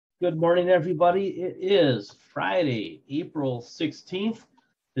Good morning, everybody. It is Friday, April 16th,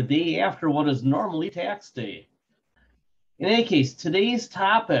 the day after what is normally tax day. In any case, today's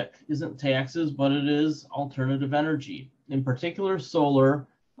topic isn't taxes, but it is alternative energy, in particular solar,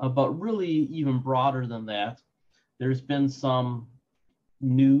 but really even broader than that. There's been some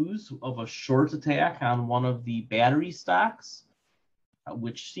news of a short attack on one of the battery stocks,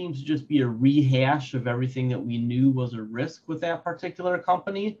 which seems to just be a rehash of everything that we knew was a risk with that particular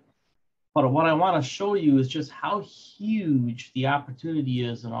company. But what I want to show you is just how huge the opportunity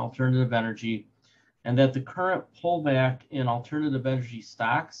is in alternative energy, and that the current pullback in alternative energy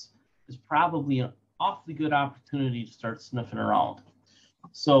stocks is probably an awfully good opportunity to start sniffing around.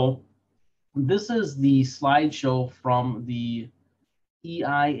 So this is the slideshow from the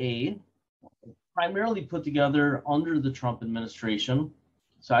EIA, primarily put together under the Trump administration.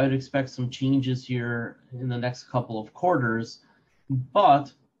 So I would expect some changes here in the next couple of quarters.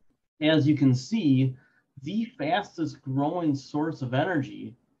 But as you can see, the fastest growing source of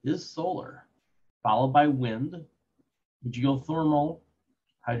energy is solar, followed by wind, geothermal,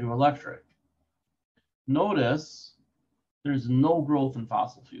 hydroelectric. Notice there's no growth in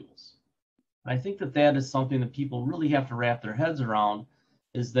fossil fuels. I think that is something that people really have to wrap their heads around,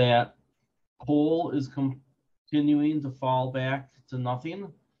 is that coal is continuing to fall back to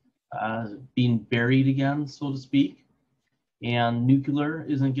nothing, being buried again, so to speak. And nuclear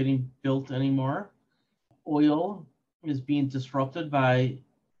isn't getting built anymore. Oil is being disrupted by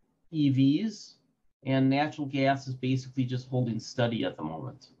EVs, and natural gas is basically just holding steady at the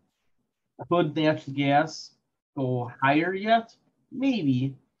moment. Could natural gas go higher yet?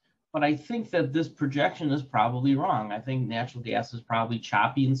 Maybe, but I think that this projection is probably wrong. I think natural gas is probably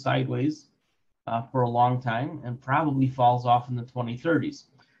choppy and sideways for a long time and probably falls off in the 2030s.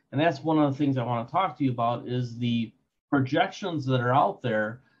 And that's one of the things I want to talk to you about, is the projections that are out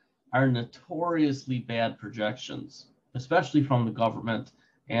there are notoriously bad projections, especially from the government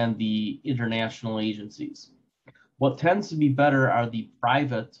and the international agencies. What tends to be better are the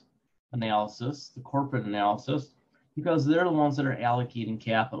private analysis, the corporate analysis, because they're the ones that are allocating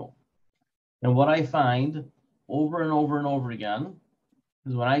capital. And what I find over and over and over again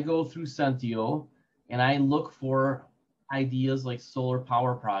is when I go through Centio and I look for ideas like solar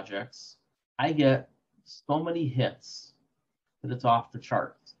power projects, I get so many hits that it's off the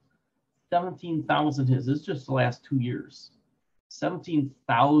charts. 17,000 hits. This is just the last 2 years.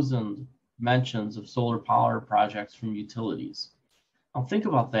 17,000 mentions of solar power projects from utilities. Now think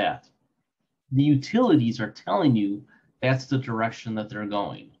about that. The utilities are telling you that's the direction that they're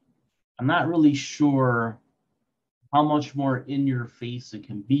going. I'm not really sure how much more in your face it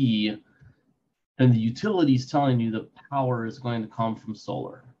can be than the utilities telling you the power is going to come from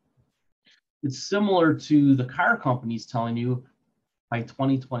solar. It's similar to the car companies telling you by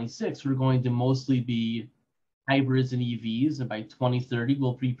 2026, we're going to mostly be hybrids and EVs, and by 2030,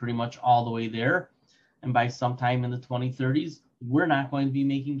 we'll be pretty much all the way there. And by sometime in the 2030s, we're not going to be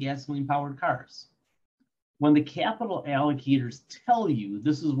making gasoline-powered cars. When the capital allocators tell you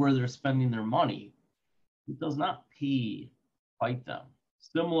this is where they're spending their money, it does not pay to fight them.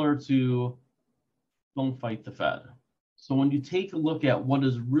 Similar to don't fight the Fed. So when you take a look at what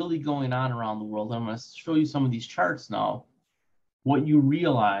is really going on around the world, I'm going to show you some of these charts now. What you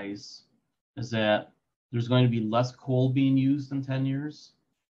realize is that there's going to be less coal being used in 10 years,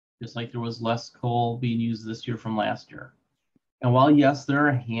 just like there was less coal being used this year from last year. And while, yes, there are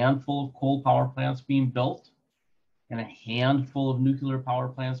a handful of coal power plants being built, and a handful of nuclear power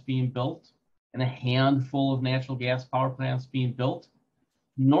plants being built, and a handful of natural gas power plants being built,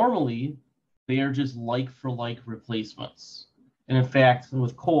 normally they are just like-for-like replacements. And in fact,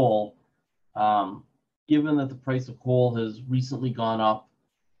 with coal, given that the price of coal has recently gone up,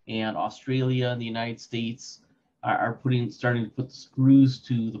 and Australia and the United States are starting to put screws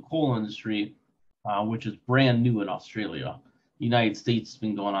to the coal industry, which is brand new in Australia. The United States has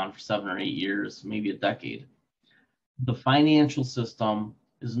been going on for 7 or 8 years, maybe a decade. The financial system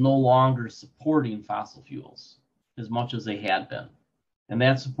is no longer supporting fossil fuels as much as they had been. And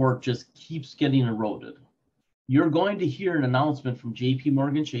that support just keeps getting eroded. You're going to hear an announcement from JP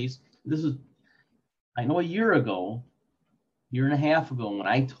Morgan Chase. This is, I know, a year and a half ago, when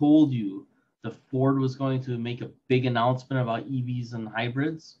I told you that Ford was going to make a big announcement about EVs and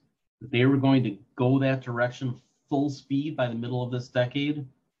hybrids, that they were going to go that direction full speed by the middle of this decade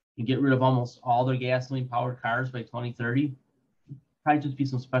and get rid of almost all their gasoline-powered cars by 2030. Probably just be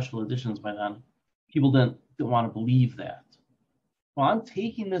some special editions by then. People didn't want to believe that. Well, I'm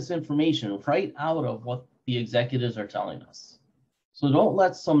taking this information right out of what the executives are telling us. So don't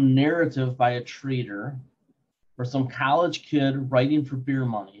let some narrative by a trader or some college kid writing for beer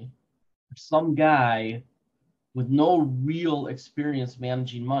money, or some guy with no real experience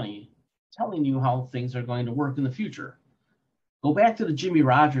managing money telling you how things are going to work in the future. Go back to the Jimmy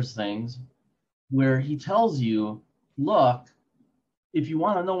Rogers things where he tells you, look, if you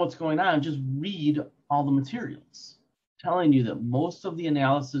want to know what's going on, just read all the materials. Telling you that most of the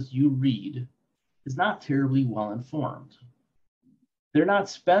analysis you read is not terribly well informed. They're not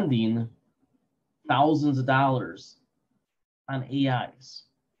spending thousands of dollars on AIs.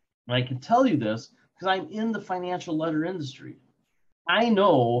 And I can tell you this because I'm in the financial letter industry. I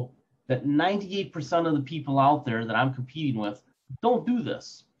know that 98% of the people out there that I'm competing with don't do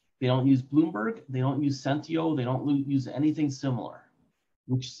this. They don't use Bloomberg, they don't use Centio, they don't use anything similar,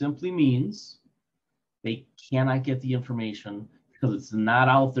 which simply means they cannot get the information because it's not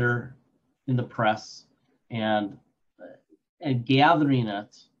out there in the press, and gathering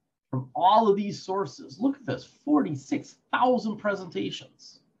it from all of these sources. Look at this, 46,000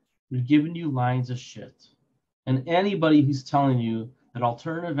 presentations. They're giving you lines of shit. And anybody who's telling you that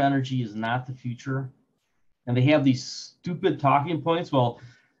alternative energy is not the future, and they have these stupid talking points, well,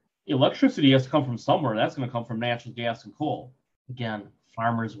 electricity has to come from somewhere. That's going to come from natural gas and coal. Again,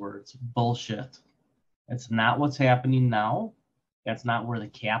 farmers' words, bullshit. It's not what's happening now. That's not where the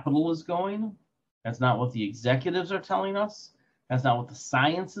capital is going. That's not what the executives are telling us. That's not what the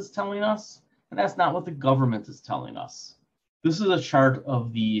science is telling us. And that's not what the government is telling us. This is a chart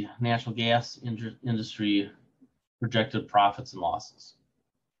of the natural gas industry projected profits and losses.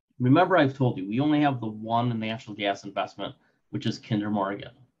 Remember, I've told you, we only have the one natural gas investment, which is Kinder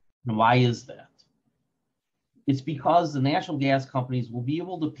Morgan. And why is that? It's because the natural gas companies will be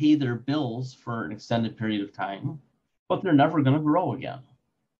able to pay their bills for an extended period of time, but they're never going to grow again.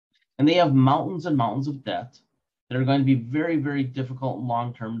 And they have mountains and mountains of debt that are going to be very, very difficult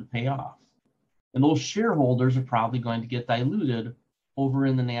long-term to pay off. And those shareholders are probably going to get diluted over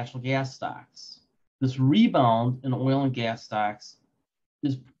in the natural gas stocks. This rebound in oil and gas stocks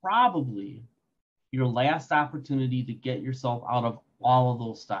is probably your last opportunity to get yourself out of all of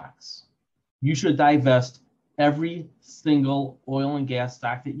those stocks. You should divest every single oil and gas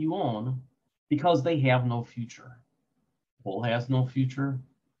stock that you own because they have no future. Coal has no future.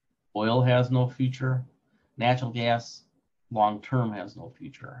 Oil has no future. Natural gas long-term has no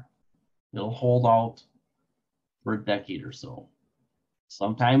future. It'll hold out for a decade or so.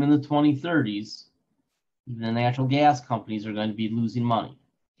 Sometime in the 2030s, even the natural gas companies are going to be losing money.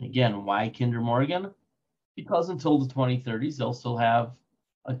 Again, why Kinder Morgan? Because until the 2030s, they'll still have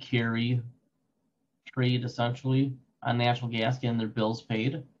a carry trade essentially on natural gas, getting their bills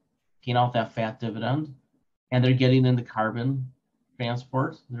paid, paying out that fat dividend, and they're getting into carbon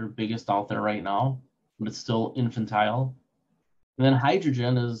transport. They're biggest out there right now, but it's still infantile. And then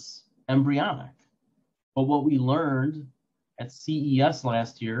hydrogen is embryonic. But what we learned at CES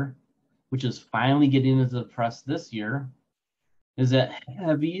last year, which is finally getting into the press this year, is that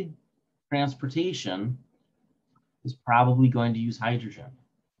heavy transportation is probably going to use hydrogen.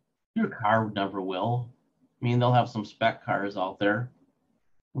 Your car never will. I mean, they'll have some spec cars out there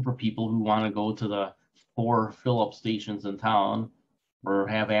for people who want to go to the 4 fill-up stations in town or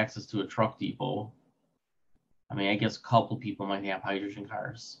have access to a truck depot. I mean, I guess a couple people might have hydrogen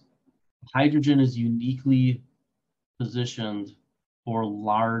cars. Hydrogen is uniquely positioned for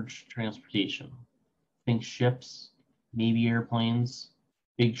large transportation. Think ships, maybe airplanes,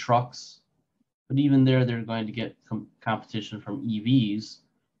 big trucks. But even there, they're going to get competition from EVs.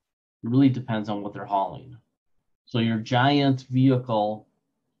 It really depends on what they're hauling. So your giant vehicle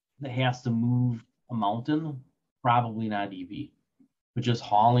that has to move a mountain, probably not EV. But just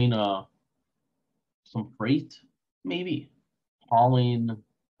hauling some freight, maybe. Hauling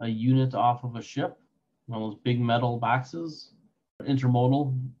a unit off of a ship, one of those big metal boxes,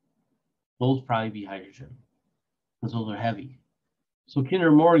 intermodal, those probably be hydrogen, because those are heavy. So Kinder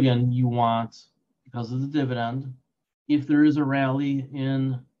Morgan, you want, because of the dividend, if there is a rally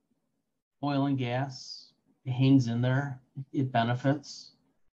in oil and gas, it hangs in there, it benefits,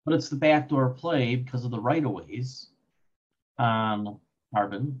 but it's the backdoor play because of the right-of-ways on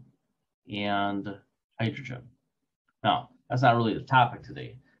carbon and hydrogen. Now, that's not really the topic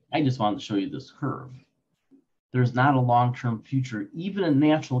today. I just wanted to show you this curve. There's not a long-term future, even in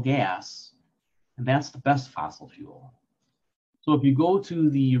natural gas, and that's the best fossil fuel. So if you go to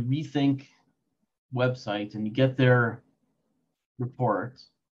the Rethink website and you get their report,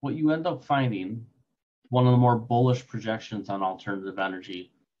 what you end up finding, one of the more bullish projections on alternative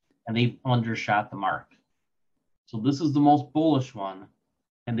energy, and they've undershot the mark. So this is the most bullish one,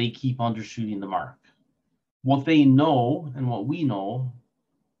 and they keep undershooting the mark. What they know and what we know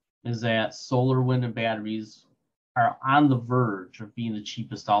is that solar, wind, and batteries are on the verge of being the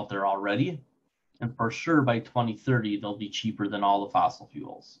cheapest out there already. And for sure, by 2030, they'll be cheaper than all the fossil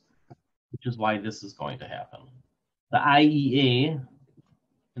fuels, which is why this is going to happen. The IEA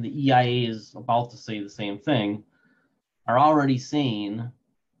and the EIA is about to say the same thing, are already saying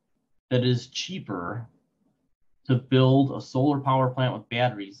that it is cheaper to build a solar power plant with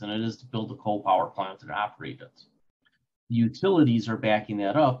batteries than it is to build a coal power plant and operate it. The utilities are backing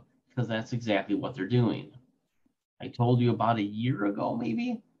that up because that's exactly what they're doing. I told you about a year ago,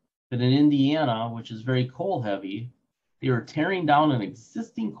 maybe, that in Indiana, which is very coal heavy, they were tearing down an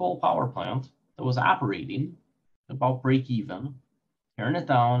existing coal power plant that was operating about break even, tearing it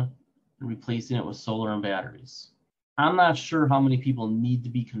down and replacing it with solar and batteries. I'm not sure how many people need to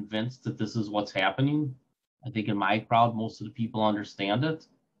be convinced that this is what's happening. I think in my crowd, most of the people understand it,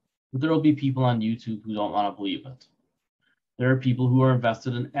 but there will be people on YouTube who don't want to believe it. There are people who are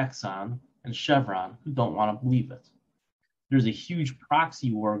invested in Exxon and Chevron who don't want to believe it. There's a huge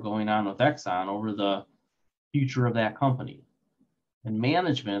proxy war going on with Exxon over the future of that company. And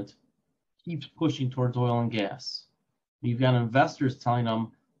management keeps pushing towards oil and gas. You've got investors telling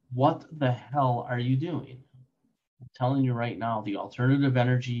them, what the hell are you doing? I'm telling you right now, the alternative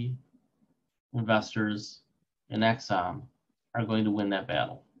energy investors in Exxon are going to win that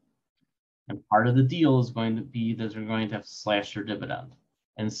battle. And part of the deal is going to be that they're going to have to slash their dividend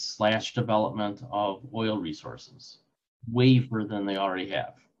and slash development of oil resources way further than they already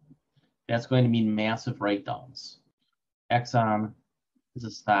have. That's going to mean massive write-downs. Exxon is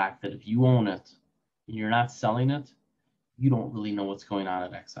a stock that if you own it and you're not selling it, you don't really know what's going on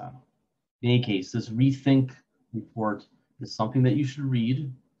at Exxon. In any case, this Rethink report is something that you should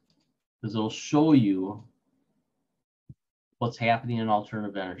read because it'll show you what's happening in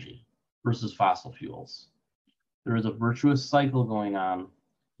alternative energy versus fossil fuels. There is a virtuous cycle going on in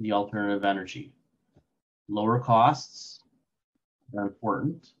the alternative energy. Lower costs are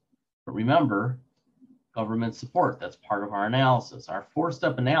important, but remember, government support, that's part of our analysis. Our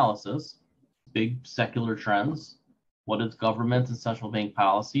four-step analysis, big secular trends, what is government and central bank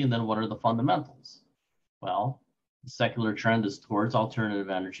policy, and then what are the fundamentals? Well, the secular trend is towards alternative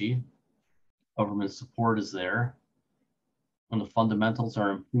energy. Government support is there, and the fundamentals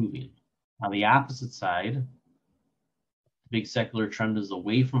are improving. On the opposite side, the big secular trend is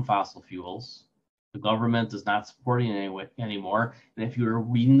away from fossil fuels. The government is not supporting it anymore. And if you were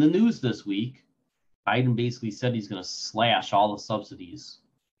reading the news this week, Biden basically said he's going to slash all the subsidies,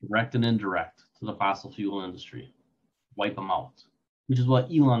 direct and indirect, to the fossil fuel industry, wipe them out, which is what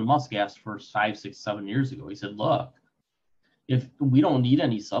Elon Musk asked for 5, 6, 7 years ago. He said, look, if we don't need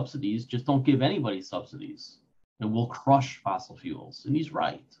any subsidies, just don't give anybody subsidies, and we'll crush fossil fuels. And he's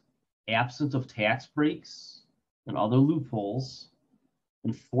right. Absent of tax breaks and other loopholes,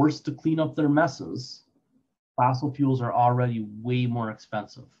 and forced to clean up their messes, fossil fuels are already way more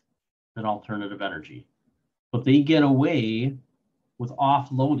expensive than alternative energy. But they get away with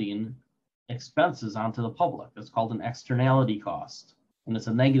offloading expenses onto the public. That's called an externality cost, and it's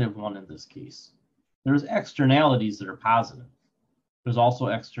a negative one in this case. There's externalities that are positive. There's also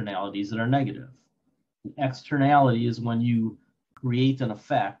externalities that are negative. An externality is when you create an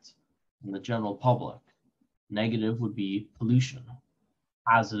effect in the general public. Negative would be pollution.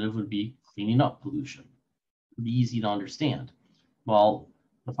 Positive would be cleaning up pollution. Pretty easy to understand. Well,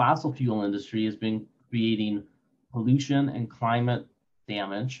 the fossil fuel industry has been creating pollution and climate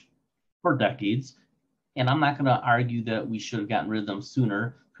damage for decades. And I'm not going to argue that we should have gotten rid of them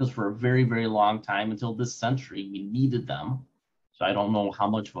sooner, because for a very, very long time, until this century, we needed them. So I don't know how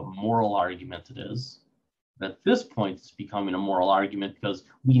much of a moral argument it is. But at this point, it's becoming a moral argument because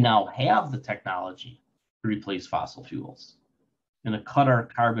we now have the technology to replace fossil fuels and to cut our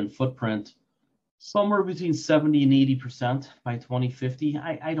carbon footprint somewhere between 70 and 80% by 2050.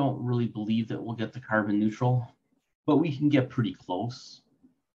 I don't really believe that we'll get to carbon neutral, but we can get pretty close.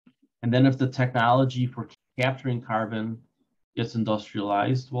 And then if the technology for capturing carbon gets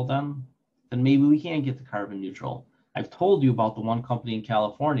industrialized, well then maybe we can get to carbon neutral. I've told you about the one company in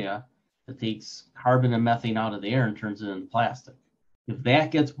California that takes carbon and methane out of the air and turns it into plastic. If that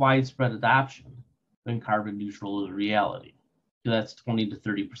gets widespread adoption, then carbon neutral is a reality. So that's 20 to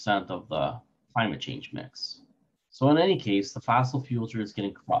 30% of the climate change mix. So in any case, the fossil fuels are just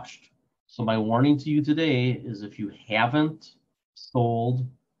getting crushed. So my warning to you today is, if you haven't sold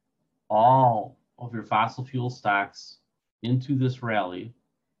all of your fossil fuel stocks into this rally,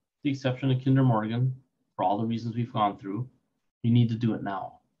 with the exception of Kinder Morgan, for all the reasons we've gone through, you need to do it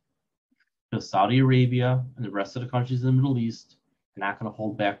now. Because Saudi Arabia and the rest of the countries in the Middle East are not going to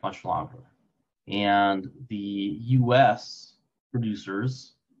hold back much longer. And the US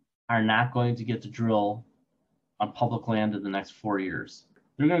producers are not going to get to drill on public land in the next 4 years.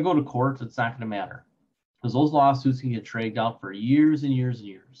 They're going to go to court. It's not going to matter because those lawsuits can get dragged out for years and years and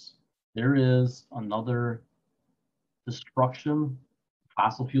years. There is another destruction,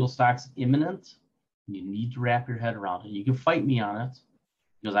 fossil fuel stocks imminent. You need to wrap your head around it. You can fight me on it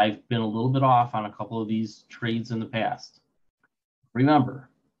because I've been a little bit off on a couple of these trades in the past. Remember,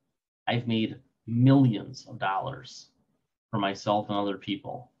 I've made millions of dollars for myself and other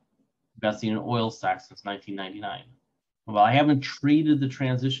people investing in oil stocks since 1999. While I haven't traded the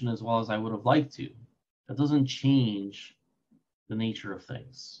transition as well as I would have liked to, that doesn't change the nature of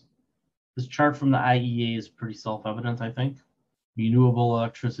things. This chart from the IEA is pretty self-evident, I think. Renewable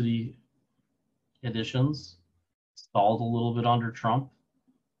electricity additions stalled a little bit under Trump,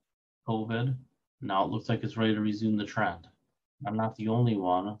 COVID. Now it looks like it's ready to resume the trend. I'm not the only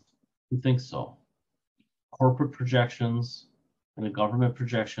one who thinks so. Corporate projections and the government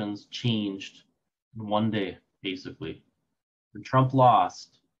projections changed in one day, basically. When Trump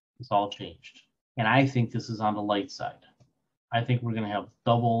lost, it's all changed. And I think this is on the light side. I think we're going to have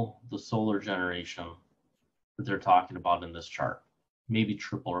double the solar generation that they're talking about in this chart, maybe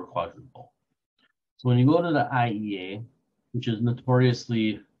triple or quadruple. So when you go to the IEA, which is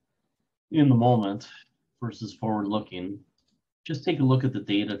notoriously in the moment versus forward looking, just take a look at the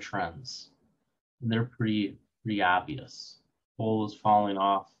data trends. And they're pretty obvious. Coal is falling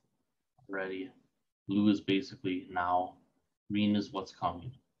off already. Blue is basically now. Green is what's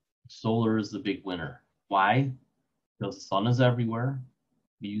coming. Solar is the big winner. Why? Because the sun is everywhere.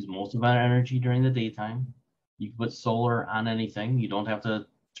 We use most of our energy during the daytime. You can put solar on anything. You don't have to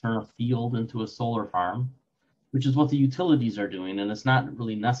turn a field into a solar farm, which is what the utilities are doing, and it's not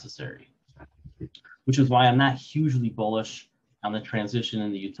really necessary. Which is why I'm not hugely bullish on the transition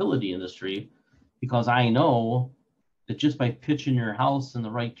in the utility industry, because I know that just by pitching your house in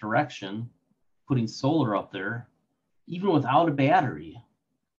the right direction, putting solar up there, even without a battery,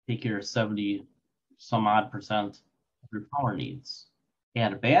 take care of 70 some odd percent of your power needs.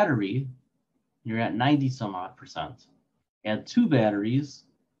 Add a battery, you're at 90 some odd percent. Add 2 batteries,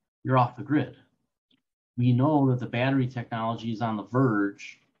 you're off the grid. We know that the battery technology is on the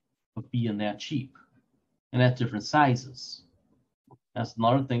verge of being that cheap and at different sizes. That's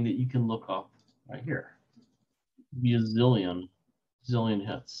another thing that you can look up right here. Be a zillion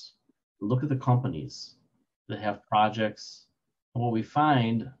hits. Look at the companies that have projects. And what we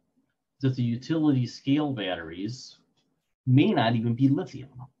find is that the utility scale batteries may not even be lithium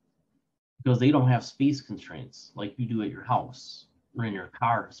because they don't have space constraints like you do at your house or in your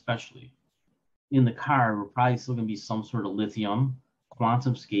car, especially. In the car, we're probably still going to be some sort of lithium.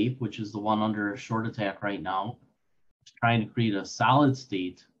 QuantumScape, which is the one under short attack right now, is trying to create a solid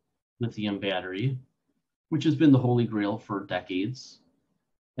state lithium battery, which has been the holy grail for decades.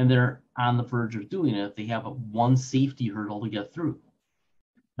 And they're on the verge of doing it. They have one safety hurdle to get through.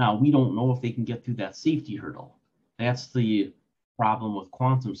 Now, we don't know if they can get through that safety hurdle. That's the problem with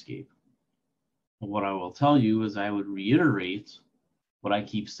QuantumScape. And what I will tell you is I would reiterate what I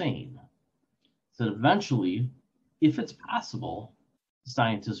keep saying, that eventually, if it's possible,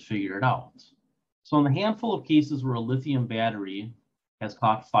 scientists figure it out. So in the handful of cases where a lithium battery has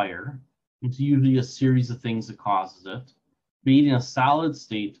caught fire, it's usually a series of things that causes it. Creating a solid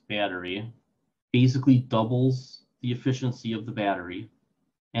state battery basically doubles the efficiency of the battery.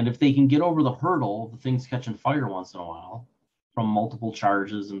 And if they can get over the hurdle, the thing's catching fire once in a while from multiple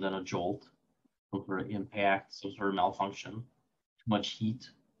charges and then a jolt, some sort of impact, some sort of malfunction, too much heat.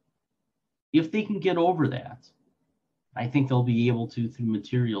 If they can get over that, I think they'll be able to, through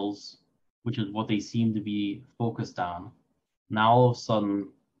materials, which is what they seem to be focused on. Now all of a sudden,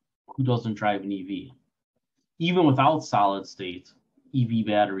 who doesn't drive an EV? Even without solid state, EV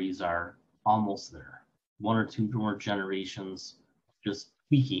batteries are almost there. 1 or 2 more generations just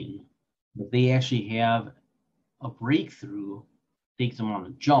tweaking. If they actually have a breakthrough, takes them on a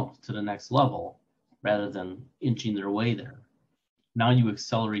jump to the next level rather than inching their way there. Now you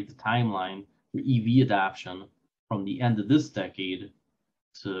accelerate the timeline for EV adoption from the end of this decade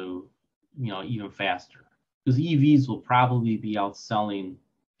to, even faster. Because EVs will probably be outselling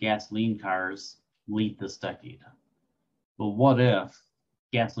gasoline cars late this decade. But what if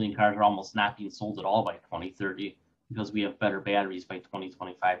gasoline cars are almost not being sold at all by 2030 because we have better batteries by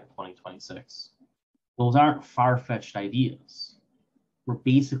 2025 and 2026? Those aren't far-fetched ideas. We're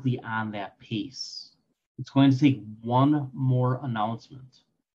basically on that pace. It's going to take one more announcement,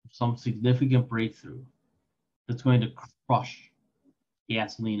 some significant breakthrough that's going to crush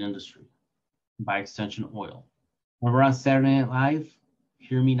gasoline industry, and by extension oil. When we're on Saturday Night Live,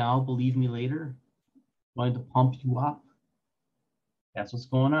 hear me now, believe me later, going to pump you up. That's what's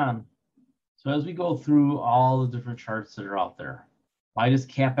going on. So as we go through all the different charts that are out there, why does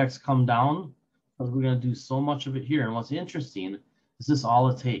CapEx come down? Because we're going to do so much of it here. And what's interesting is this all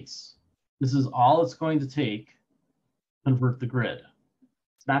it takes. This is all it's going to take to convert the grid.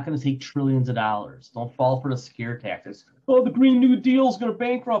 It's not going to take trillions of dollars. Don't fall for the scare tactics. Oh, the Green New Deal is going to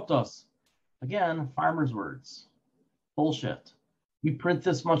bankrupt us. Again, farmers' words. Bullshit. We print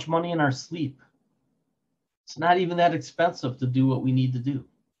this much money in our sleep. It's not even that expensive to do what we need to do.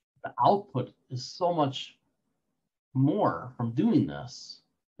 The output is so much more from doing this.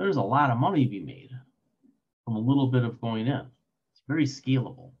 There's a lot of money to be made from a little bit of going in. It's very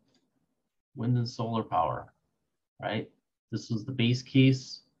scalable. Wind and solar power, right? This is the base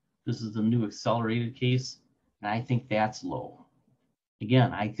case. This is the new accelerated case. And I think that's low.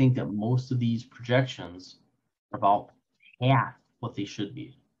 Again, I think that most of these projections are about half what they should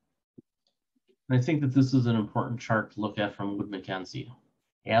be. And I think that this is an important chart to look at from Wood Mackenzie.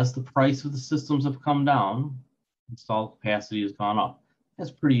 As the price of the systems have come down, installed capacity has gone up. That's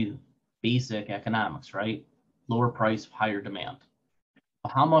pretty basic economics, right? Lower price, higher demand.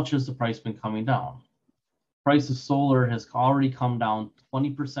 But how much has the price been coming down? The price of solar has already come down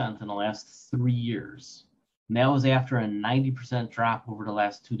 20% in the last 3 years. And that was after a 90% drop over the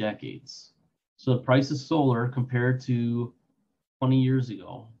last 2 decades. So the price of solar compared to 20 years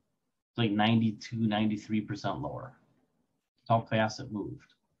ago, it's like 92, 93% lower. That's how fast it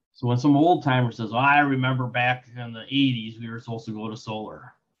moved. So when some old timer says, oh, I remember back in the 80s, we were supposed to go to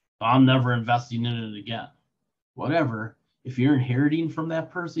solar. So I'm never investing in it again. Whatever. If you're inheriting from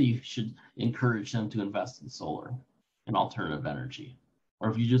that person, you should encourage them to invest in solar and alternative energy. Or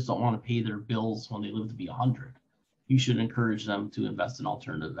if you just don't want to pay their bills when they live to be 100, you should encourage them to invest in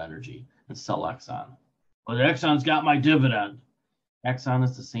alternative energy and sell Exxon. Well, Exxon's got my dividend. Exxon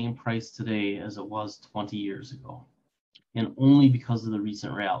is the same price today as it was 20 years ago. And only because of the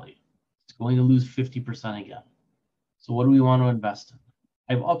recent rally. It's going to lose 50% again. So what do we want to invest in?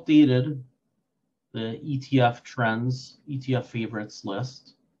 I've updated the ETF trends, ETF favorites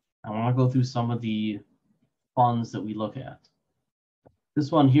list. I want to go through some of the funds that we look at.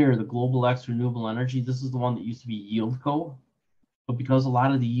 This one here, the Global X Renewable Energy, this is the one that used to be YieldCo. But because a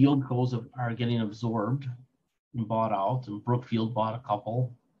lot of the YieldCos are getting absorbed and bought out, and Brookfield bought a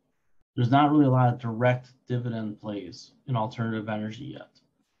couple, there's not really a lot of direct dividend plays in alternative energy yet.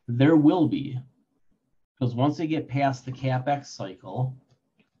 There will be, because once they get past the CapEx cycle,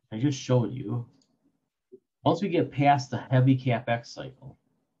 I just showed you, once we get past the heavy CapEx cycle,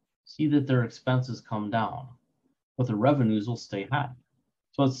 see that their expenses come down, but the revenues will stay high.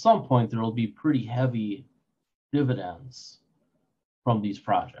 So at some point, there will be pretty heavy dividends from these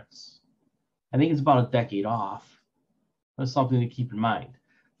projects. I think it's about a decade off. That's something to keep in mind.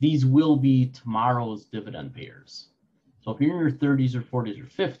 These will be tomorrow's dividend payers. So if you're in your 30s or 40s or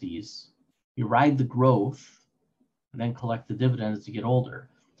 50s, you ride the growth and then collect the dividends as you get older.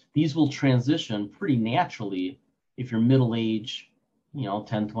 These will transition pretty naturally if you're middle age,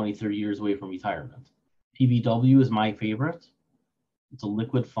 10, 20, 30 years away from retirement. PBW is my favorite. It's a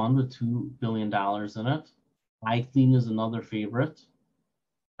liquid fund with $2 billion in it. iClean is another favorite,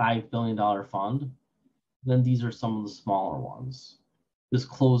 $5 billion fund. Then these are some of the smaller ones. This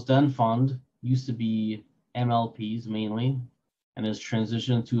closed-end fund used to be MLPs mainly, and has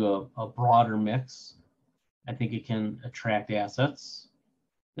transitioned to a broader mix. I think it can attract assets.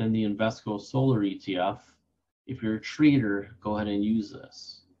 Then the Invesco Solar ETF. If you're a trader, go ahead and use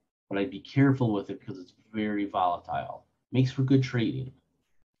this. But I'd be careful with it because it's very volatile. Makes for good trading.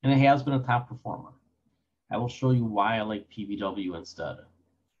 And it has been a top performer. I will show you why I like PBW instead.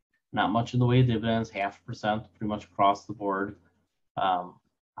 Not much in the way of dividends, 0.5%, pretty much across the board.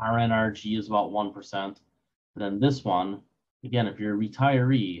 RNRG is about 1%. Then this one, again, if you're a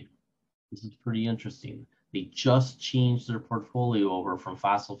retiree, this is pretty interesting. They just changed their portfolio over from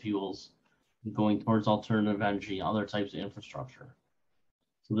fossil fuels going towards alternative energy and other types of infrastructure.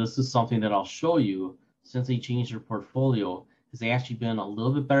 So this is something that I'll show you since they changed their portfolio has actually been a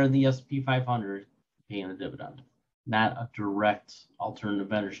little bit better than the S&P 500 paying a dividend. Not a direct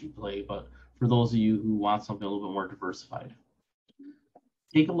alternative energy play, but for those of you who want something a little bit more diversified.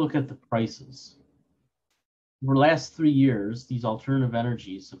 Take a look at the prices. Over the last 3 years, these alternative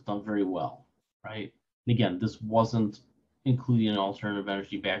energies have done very well, right? And again, this wasn't including alternative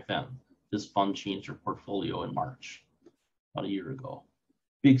energy back then. This fund changed their portfolio in March, about a year ago.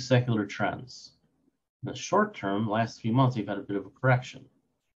 Big secular trends. In the short term, last 3 months, they've had a bit of a correction.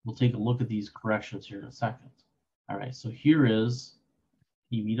 We'll take a look at these corrections here in a second. All right, so here is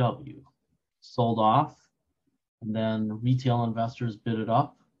PBW. Sold off, and then retail investors bid it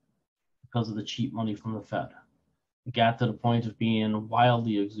up because of the cheap money from the Fed. It got to the point of being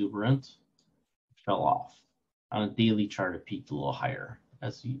wildly exuberant, fell off. On a daily chart, it peaked a little higher.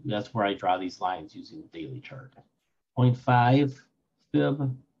 That's where I draw these lines using the daily chart. 0.5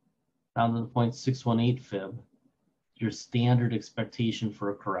 fib down to the 0.618 fib, your standard expectation for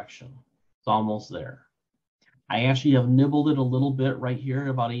a correction. It's almost there. I actually have nibbled it a little bit right here,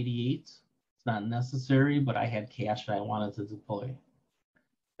 about 88. It's not necessary, but I had cash that I wanted to deploy.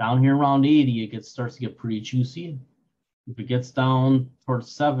 Down here around 80, it starts to get pretty juicy. If it gets down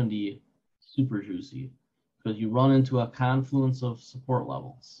towards 70, super juicy, because you run into a confluence of support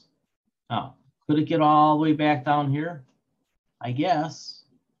levels. Now, could it get all the way back down here? I guess.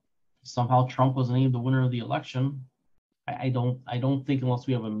 Somehow Trump was named the winner of the election. I don't think unless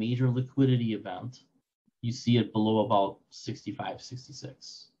we have a major liquidity event, you see it below about 65,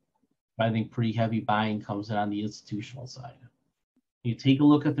 66. But I think pretty heavy buying comes in on the institutional side. You take a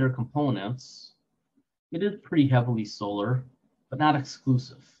look at their components, it is pretty heavily solar, but not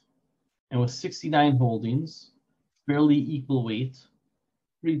exclusive. And with 69 holdings, fairly equal weight,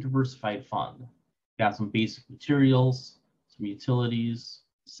 pretty diversified fund. Got some basic materials, some utilities,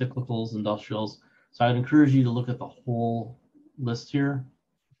 cyclicals, industrials. So I'd encourage you to look at the whole list here.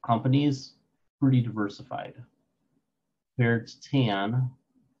 Companies, pretty diversified. Compared to TAN,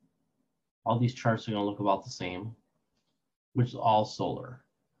 all these charts are going to look about the same, which is all solar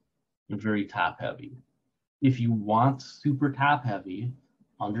and very top heavy. If you want super top heavy,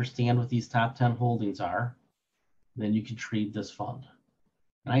 understand what these top 10 holdings are, then you can trade this fund.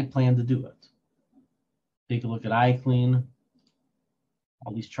 And I plan to do it. Take a look at iClean.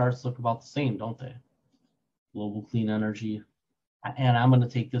 All these charts look about the same, don't they? Global Clean Energy. And I'm going to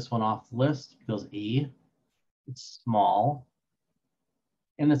take this one off the list because A, it's small,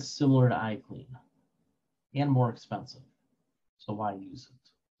 and it's similar to iClean, and more expensive. So why use it?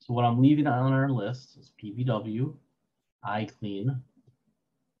 So what I'm leaving on our list is PBW, iClean,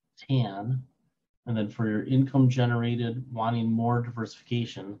 TAN, and then for your income generated, wanting more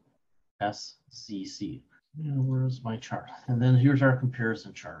diversification, SZC. Where's my chart? And then here's our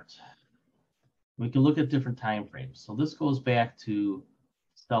comparison chart. We can look at different time frames. So this goes back to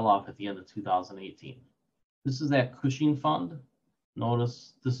sell-off at the end of 2018. This is that Cushing fund.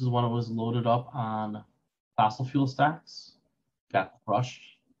 Notice this is when it was loaded up on fossil fuel stocks, got crushed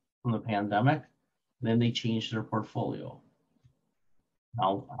from the pandemic, then they changed their portfolio.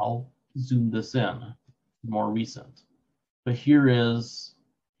 Now I'll zoom this in, more recent. But here is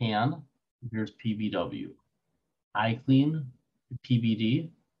TAN, here's PBW. iClean,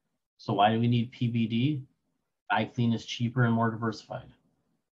 PBD. So why do we need PBD? iClean is cheaper and more diversified.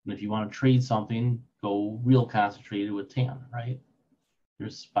 And if you want to trade something, go real concentrated with TAN, right?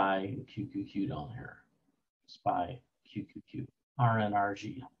 There's SPY QQQ down here. SPY QQQ,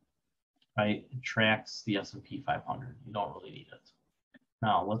 RNRG, right? It tracks the S&P 500. You don't really need it.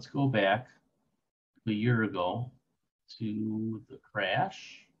 Now let's go back a year ago to the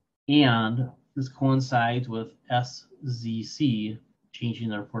crash. And this coincides with SZC changing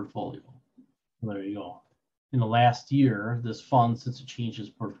their portfolio. There you go. In the last year, this fund, since it changed its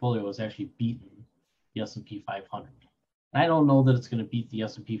portfolio, has actually beaten the S&P 500. And I don't know that it's going to beat the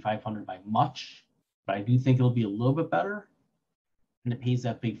S&P 500 by much, but I do think it'll be a little bit better, and it pays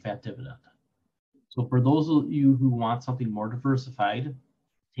that big fat dividend. So for those of you who want something more diversified,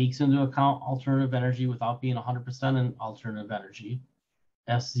 takes into account alternative energy without being 100% in alternative energy,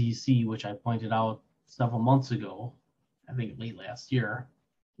 SZC, which I pointed out several months ago, I think late last year,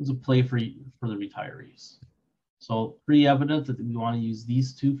 was a play for the retirees. So pretty evident that we want to use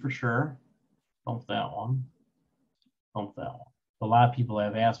these two for sure. Dump that one. Dump that one. A lot of people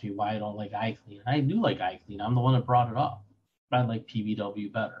have asked me why I don't like iClean. I do like iClean. I'm the one that brought it up. But I like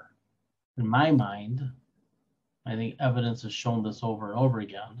PBW better. In my mind, I think evidence has shown this over and over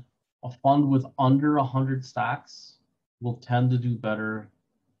again. A fund with under 100 stocks will tend to do better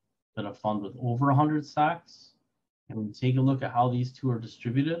than a fund with over 100 stocks. And when you take a look at how these two are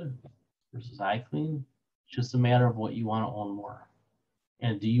distributed versus iClean, it's just a matter of what you want to own more.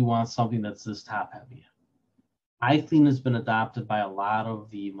 And do you want something that's this top heavy? iClean has been adopted by a lot of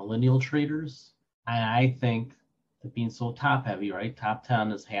the millennial traders. And I think that being so top heavy, right? Top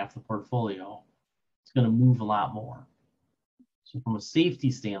 10 is half the portfolio. It's going to move a lot more. So from a safety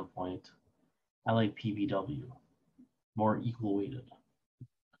standpoint, I like PBW, more equal weighted.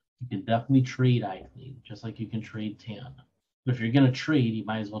 You can definitely trade iClean, just like you can trade TAN. But if you're going to trade, you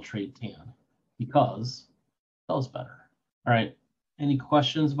might as well trade TAN because it does better. All right. Any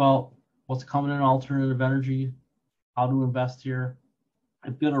questions about what's coming in alternative energy, how to invest here?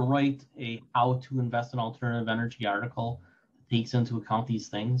 I'm going to write a how to invest in alternative energy article that takes into account these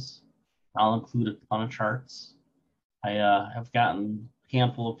things. I'll include a ton of charts. I have gotten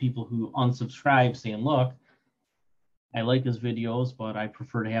handful of people who unsubscribe saying, look, I like his videos, but I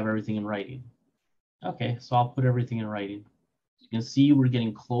prefer to have everything in writing. Okay, so I'll put everything in writing. You can see we're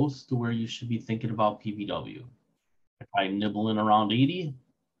getting close to where you should be thinking about PVW. If I nibble in around 80,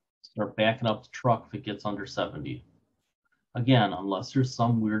 start backing up the truck if it gets under 70. Again, unless there's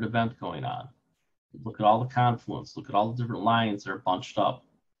some weird event going on. Look at all the confluence, look at all the different lines that are bunched up.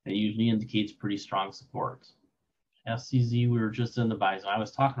 That usually indicates pretty strong support. SCZ, we were just in the buy zone. I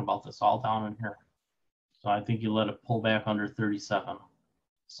was talking about this all down in here. So I think you let it pull back under 37.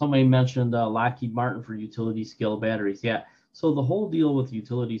 Somebody mentioned Lockheed Martin for utility scale batteries. Yeah, so the whole deal with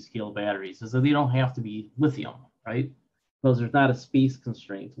utility scale batteries is that they don't have to be lithium, right? Because there's not a space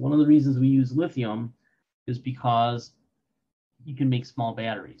constraint. One of the reasons we use lithium is because you can make small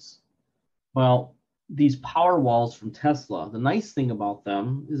batteries. Well, these power walls from Tesla, the nice thing about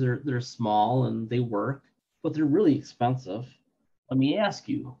them is they're small and they work, but they're really expensive. Let me ask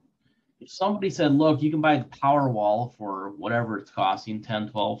you, if somebody said, look, you can buy the power wall for whatever it's costing, 10,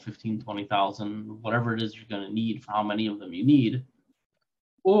 12, 15, 20,000, whatever it is you're going to need for how many of them you need,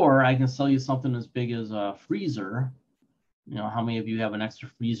 or I can sell you something as big as a freezer. You know, how many of you have an extra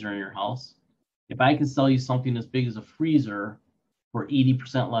freezer in your house? If I can sell you something as big as a freezer for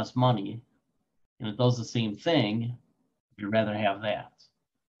 80% less money, and it does the same thing, you'd rather have that.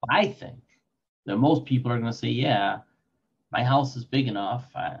 I think that most people are going to say, yeah, my house is big enough,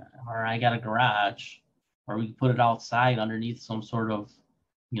 or I got a garage, or we can put it outside underneath some sort of,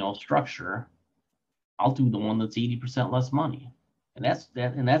 structure. I'll do the one that's 80% less money. And that's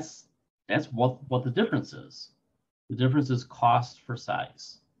what the difference is. The difference is cost for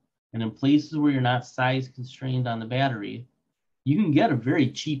size. And in places where you're not size constrained on the battery, you can get a very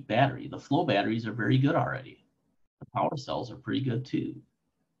cheap battery. The flow batteries are very good already. The power cells are pretty good too.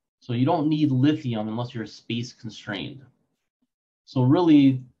 So you don't need lithium unless you're space constrained. So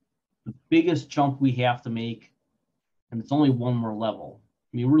really, the biggest jump we have to make, and it's only one more level.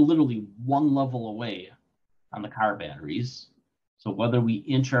 I mean, we're literally one level away on the car batteries. So whether we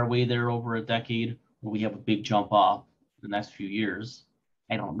inch our way there over a decade or we have a big jump up the next few years,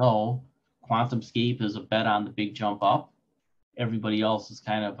 I don't know. QuantumScape is a bet on the big jump up. Everybody else is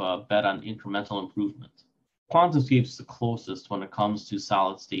kind of a bet on incremental improvement. QuantumScape is the closest when it comes to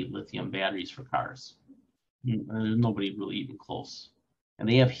solid state lithium batteries for cars. There's nobody really even close. And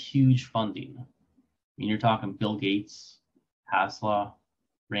they have huge funding. I mean, you're talking Bill Gates, Tesla,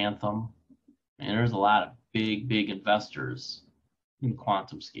 Grantham, and there's a lot of big investors in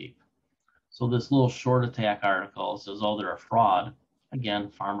QuantumScape. So this little short attack article says, oh, they're a fraud.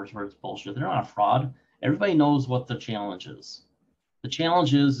 Again, farmers words bullshit. They're not a fraud. Everybody knows what the challenge is. The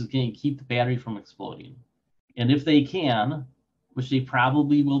challenge is can you keep the battery from exploding? And if they can, which they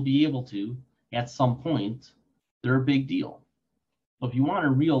probably will be able to at some point, they're a big deal. So if you want a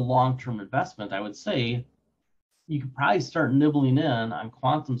real long-term investment, I would say you could probably start nibbling in on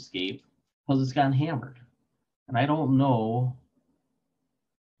QuantumScape because it's gotten hammered. And I don't know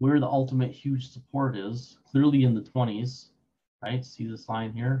where the ultimate huge support is. Clearly in the 20s, right? See this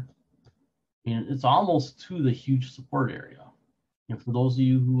line here? And it's almost to the huge support area. And for those of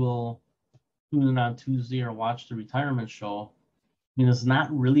you who will tune in on Tuesday or watch the retirement show, I mean, it's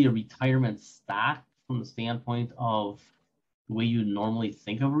not really a retirement stock from the standpoint of the way you normally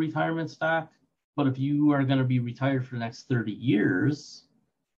think of a retirement stock. But if you are going to be retired for the next 30 years,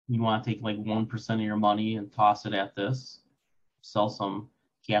 you want to take like 1% of your money and toss it at this, sell some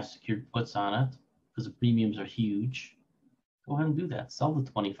cash secured puts on it because the premiums are huge. Go ahead and do that. Sell the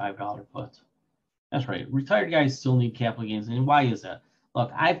 $25 put. That's right. Retired guys still need capital gains. And why is that?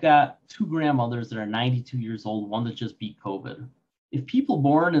 Look, I've got two grandmothers that are 92 years old, one that just beat COVID. If people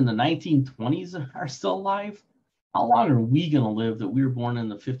born in the 1920s are still alive, how long are we going to live that we were born in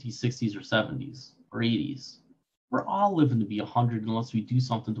the 50s, 60s, or 70s, or 80s? We're all living to be 100 unless we do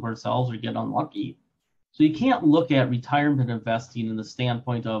something to ourselves or get unlucky. So you can't look at retirement investing in the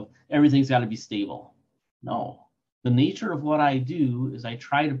standpoint of everything's got to be stable. No. The nature of what I do is I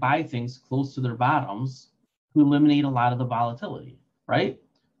try to buy things close to their bottoms to eliminate a lot of the volatility, right?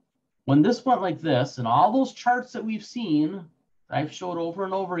 When this went like this, and all those charts that we've seen, I've showed over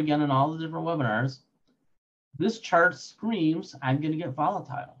and over again in all the different webinars, this chart screams, I'm going to get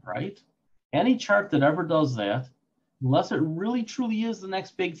volatile, right? Any chart that ever does that, unless it really truly is the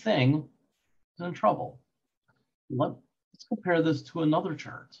next big thing, is in trouble. Let's compare this to another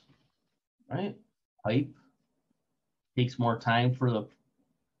chart, right? Hype takes more time for the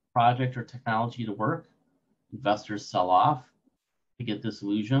project or technology to work. Investors sell off, they get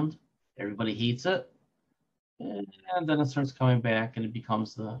disillusioned, everybody hates it, and then it starts coming back and it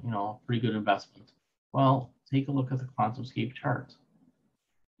becomes the pretty good investment. Well, take a look at the QuantumScape chart.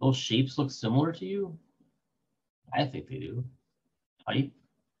 Those shapes look similar to you? I think they do. Type,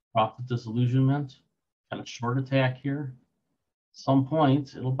 profit disillusionment, kind of short attack here. Some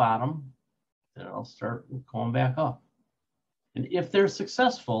point it'll bottom, then it'll start going back up. And if they're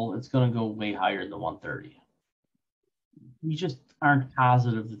successful, it's going to go way higher than 130. We just aren't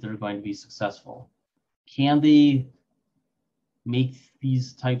positive that they're going to be successful. Can they make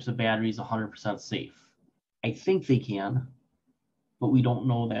these types of batteries 100% safe? I think they can, but we don't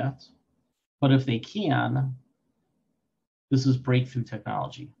know that. But if they can, this is breakthrough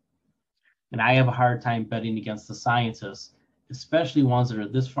technology. And I have a hard time betting against the scientists, especially ones that are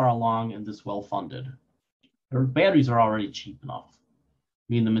this far along and this well funded. Their batteries are already cheap enough.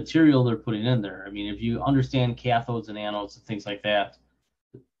 I mean, the material they're putting in there, I mean, if you understand cathodes and anodes and things like that,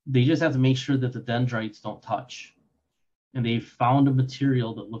 they just have to make sure that the dendrites don't touch. And they've found a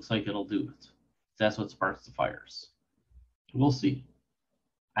material that looks like it'll do it. That's what sparks the fires. We'll see.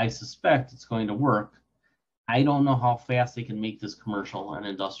 I suspect it's going to work. I don't know how fast they can make this commercial and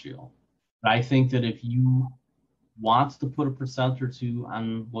industrial. But I think that if you want to put a % or two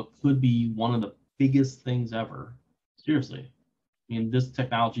on what could be one of the biggest things ever, seriously, I mean, this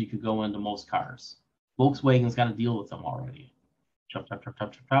technology could go into most cars. Volkswagen's got to deal with them already. Chop, chop, chop,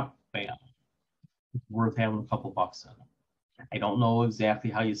 chop, chop, chop, bam. It's worth having a couple bucks in. I don't know exactly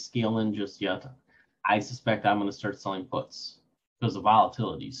how you scale in just yet. I suspect I'm going to start selling puts because the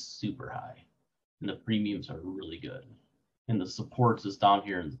volatility is super high and the premiums are really good. And the support is down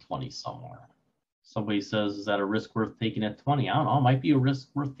here in the 20s somewhere. Somebody says, is that a risk worth taking at 20? I don't know. It might be a risk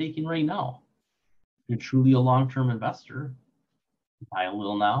worth taking right now. If you're truly a long-term investor, buy a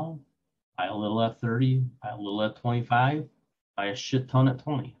little now, buy a little at 30, buy a little at 25, buy a shit ton at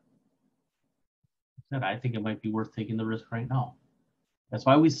 20. I think it might be worth taking the risk right now. That's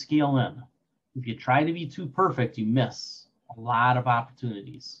why we scale in. If you try to be too perfect, you miss a lot of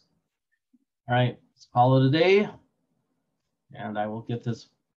opportunities. All right, let's call it a day. And I will get this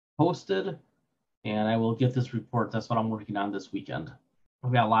posted and I will get this report. That's what I'm working on this weekend.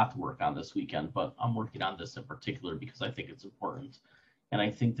 I've got a lot to work on this weekend, but I'm working on this in particular because I think it's important. And I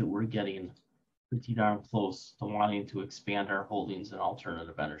think that we're getting pretty darn close to wanting to expand our holdings in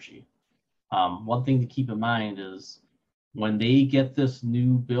alternative energy. One thing to keep in mind is when they get this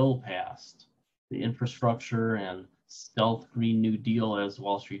new bill passed, the infrastructure and stealth Green New Deal, as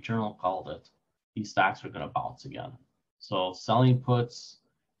Wall Street Journal called it, these stocks are going to bounce again. So selling puts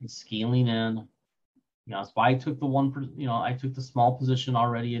and scaling in, that's why I took the I took the small position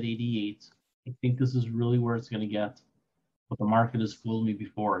already at 88. I think this is really where it's going to get. But the market has fooled me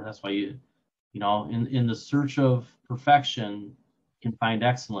before. That's why in the search of perfection, you can find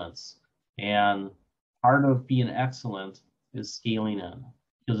excellence. And part of being excellent is scaling in.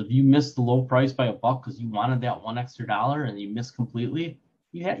 Because if you miss the low price by $1 because you wanted that $1 extra and you miss completely,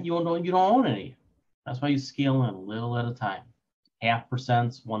 you don't own any. That's why you scale in a little at a time,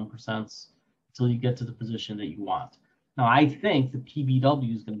 0.5%, 1%, until you get to the position that you want. Now, I think the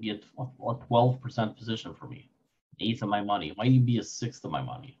PBW is going to be a 12% position for me, an eighth of my money. It might even be a sixth of my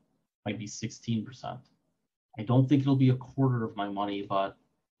money. It might be 16%. I don't think it'll be a quarter of my money, but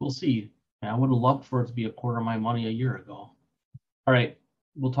we'll see. And I would have loved for it to be a quarter of my money a year ago. All right,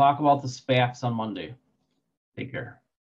 we'll talk about the SPACs on Monday. Take care.